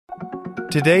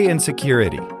Today in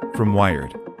Security from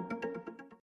Wired.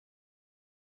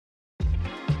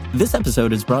 This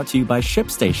episode is brought to you by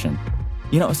ShipStation.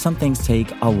 You know, some things take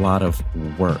a lot of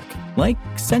work, like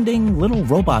sending little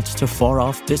robots to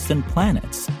far-off distant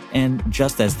planets. And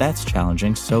just as that's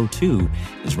challenging, so too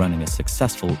is running a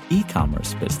successful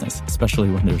e-commerce business, especially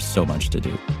when there's so much to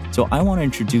do. So I want to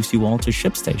introduce you all to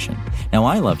ShipStation. Now,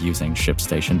 I love using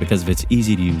ShipStation because of its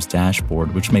easy-to-use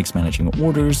dashboard, which makes managing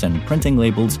orders and printing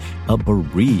labels a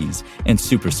breeze and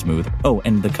super smooth. Oh,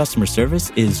 and the customer service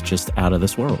is just out of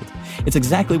this world. It's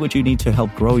exactly what you need to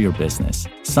help grow your business.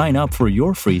 Sign up for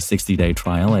your free 60-day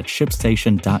trial at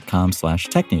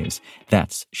shipstation.com/technews.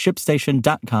 That's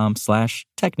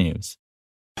shipstation.com/technews.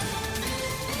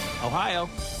 Ohio,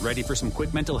 ready for some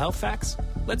quick mental health facts?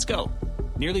 Let's go.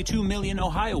 Nearly 2 million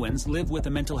Ohioans live with a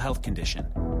mental health condition.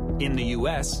 In the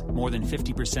U.S., more than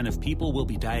 50% of people will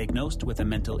be diagnosed with a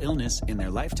mental illness in their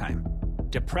lifetime.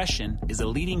 Depression is a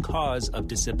leading cause of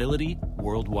disability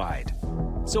worldwide.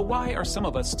 So why are some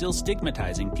of us still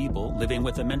stigmatizing people living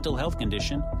with a mental health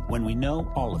condition when we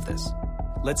know all of this?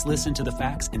 Let's listen to the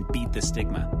facts and beat the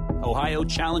stigma. Ohio,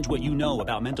 challenge what you know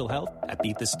about mental health at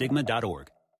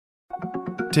beatthestigma.org.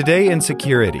 Today in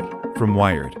Security from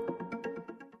Wired.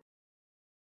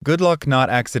 Good luck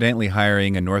not accidentally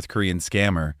hiring a North Korean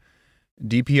scammer.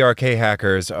 DPRK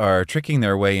hackers are tricking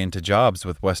their way into jobs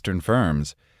with Western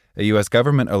firms. A U.S.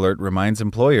 government alert reminds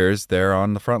employers they're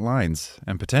on the front lines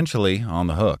and potentially on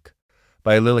the hook.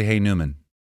 By Lily Hay Newman.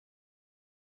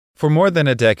 For more than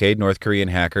a decade, North Korean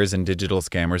hackers and digital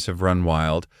scammers have run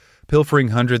wild, pilfering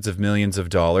hundreds of millions of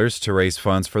dollars to raise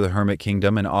funds for the Hermit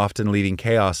Kingdom and often leaving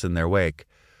chaos in their wake.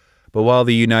 But while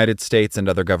the United States and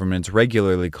other governments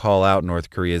regularly call out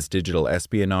North Korea's digital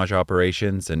espionage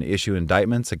operations and issue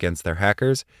indictments against their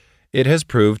hackers, it has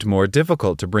proved more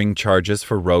difficult to bring charges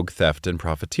for rogue theft and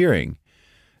profiteering.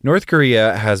 North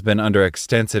Korea has been under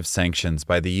extensive sanctions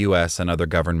by the U.S. and other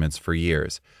governments for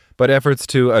years, but efforts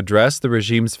to address the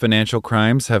regime's financial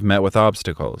crimes have met with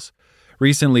obstacles.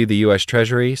 Recently, the U.S.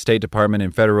 Treasury, State Department,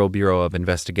 and Federal Bureau of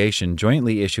Investigation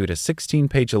jointly issued a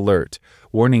 16-page alert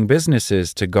warning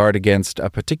businesses to guard against a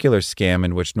particular scam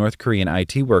in which North Korean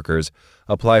IT workers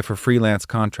apply for freelance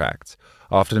contracts,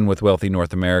 often with wealthy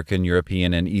North American,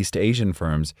 European, and East Asian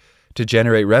firms, to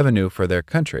generate revenue for their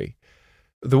country.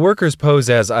 The workers pose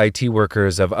as IT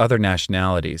workers of other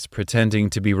nationalities,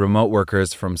 pretending to be remote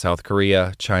workers from South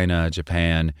Korea, China,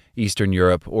 Japan, Eastern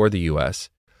Europe, or the U.S.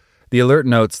 The alert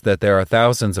notes that there are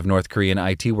thousands of North Korean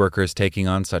IT workers taking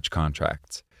on such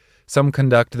contracts. Some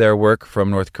conduct their work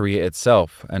from North Korea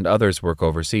itself, and others work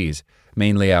overseas,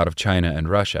 mainly out of China and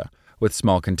Russia, with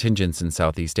small contingents in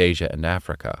Southeast Asia and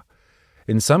Africa.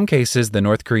 In some cases, the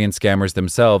North Korean scammers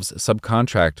themselves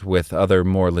subcontract with other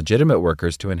more legitimate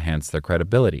workers to enhance their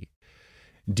credibility.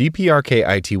 DPRK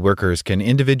IT workers can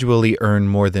individually earn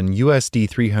more than USD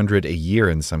 300 a year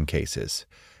in some cases,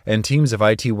 and teams of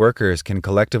IT workers can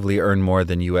collectively earn more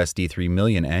than USD 3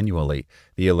 million annually,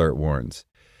 the alert warns.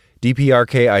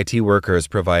 DPRK IT workers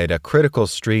provide a critical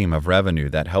stream of revenue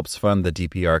that helps fund the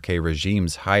DPRK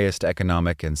regime's highest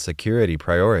economic and security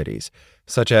priorities,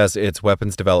 such as its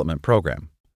weapons development program.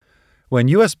 When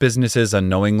U.S. businesses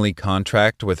unknowingly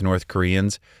contract with North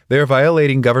Koreans, they are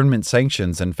violating government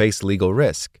sanctions and face legal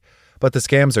risk. But the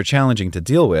scams are challenging to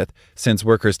deal with, since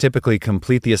workers typically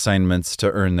complete the assignments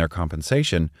to earn their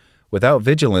compensation. Without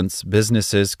vigilance,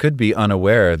 businesses could be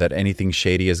unaware that anything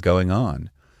shady is going on.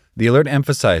 The alert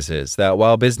emphasizes that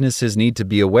while businesses need to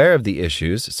be aware of the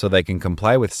issues so they can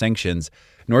comply with sanctions,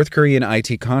 North Korean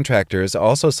IT contractors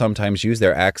also sometimes use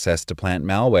their access to plant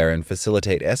malware and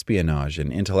facilitate espionage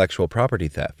and intellectual property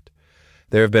theft.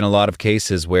 There have been a lot of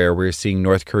cases where we're seeing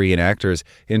North Korean actors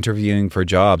interviewing for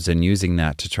jobs and using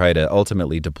that to try to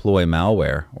ultimately deploy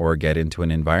malware or get into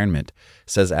an environment,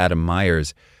 says Adam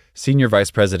Myers, Senior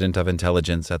Vice President of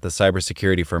Intelligence at the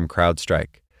cybersecurity firm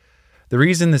CrowdStrike. The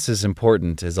reason this is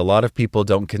important is a lot of people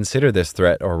don't consider this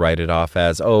threat or write it off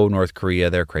as, oh, North Korea,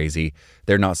 they're crazy,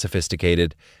 they're not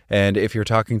sophisticated, and if you're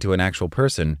talking to an actual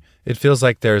person, it feels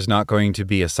like there's not going to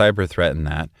be a cyber threat in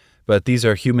that, but these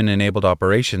are human-enabled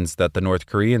operations that the North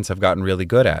Koreans have gotten really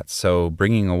good at, so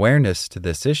bringing awareness to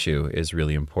this issue is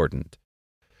really important.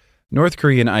 North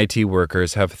Korean IT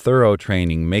workers have thorough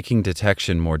training making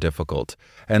detection more difficult,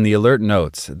 and the alert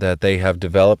notes that they have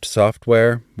developed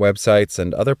software, websites,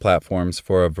 and other platforms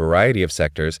for a variety of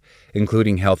sectors,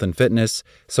 including health and fitness,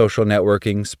 social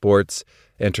networking, sports,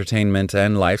 entertainment,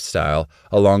 and lifestyle,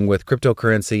 along with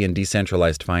cryptocurrency and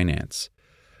decentralized finance.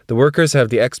 The workers have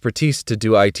the expertise to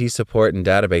do IT support and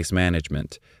database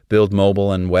management, build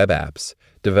mobile and web apps,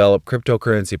 develop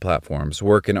cryptocurrency platforms,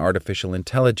 work in artificial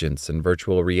intelligence and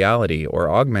virtual reality or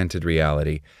augmented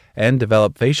reality, and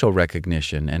develop facial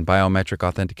recognition and biometric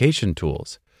authentication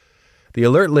tools. The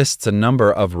alert lists a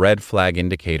number of red flag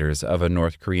indicators of a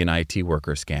North Korean IT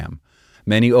worker scam.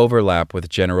 Many overlap with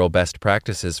general best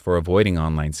practices for avoiding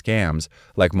online scams,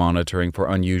 like monitoring for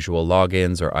unusual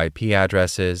logins or IP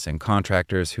addresses and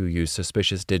contractors who use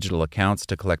suspicious digital accounts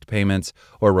to collect payments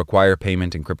or require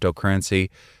payment in cryptocurrency,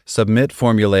 submit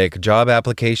formulaic job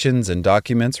applications and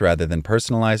documents rather than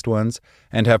personalized ones,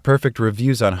 and have perfect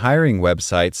reviews on hiring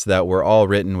websites that were all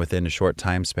written within a short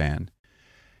time span.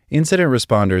 Incident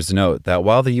responders note that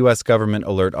while the U.S. government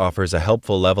alert offers a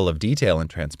helpful level of detail and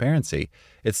transparency,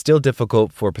 it's still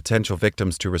difficult for potential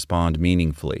victims to respond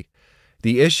meaningfully.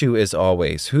 The issue is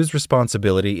always, whose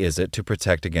responsibility is it to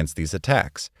protect against these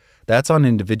attacks? That's on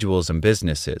individuals and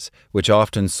businesses, which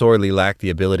often sorely lack the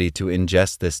ability to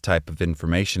ingest this type of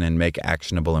information and make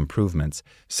actionable improvements,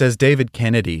 says David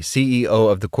Kennedy,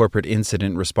 CEO of the corporate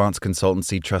incident response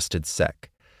consultancy Trusted Sec.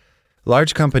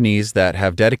 Large companies that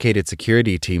have dedicated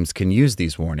security teams can use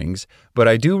these warnings, but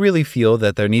I do really feel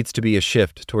that there needs to be a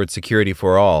shift towards security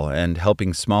for all and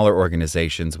helping smaller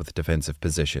organizations with defensive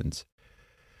positions.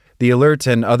 The alert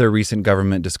and other recent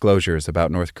government disclosures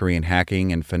about North Korean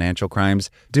hacking and financial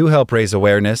crimes do help raise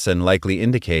awareness and likely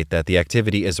indicate that the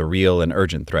activity is a real and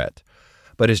urgent threat.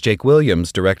 But as Jake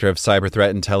Williams, director of cyber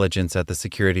threat intelligence at the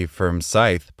security firm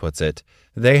Scythe, puts it,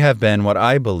 they have been what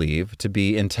I believe to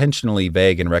be intentionally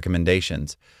vague in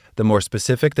recommendations. The more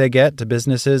specific they get to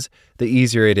businesses, the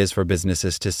easier it is for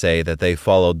businesses to say that they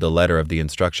followed the letter of the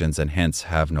instructions and hence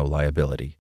have no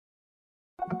liability.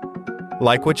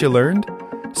 Like what you learned?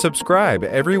 Subscribe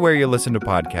everywhere you listen to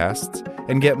podcasts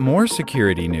and get more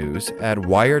security news at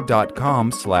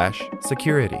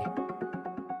wired.com/security.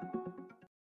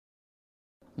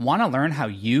 Want to learn how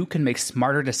you can make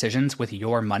smarter decisions with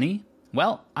your money?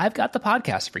 Well, I've got the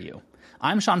podcast for you.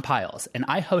 I'm Sean Piles, and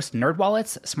I host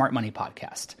NerdWallet's Smart Money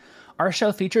Podcast. Our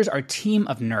show features our team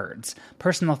of nerds,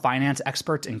 personal finance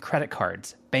experts in credit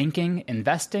cards, banking,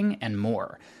 investing, and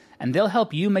more. And they'll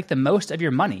help you make the most of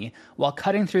your money while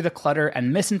cutting through the clutter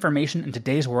and misinformation in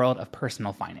today's world of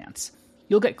personal finance.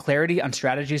 You'll get clarity on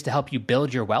strategies to help you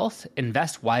build your wealth,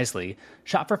 invest wisely,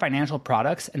 shop for financial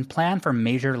products, and plan for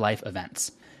major life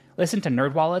events. Listen to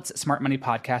NerdWallet's Smart Money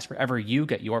Podcast wherever you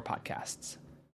get your podcasts.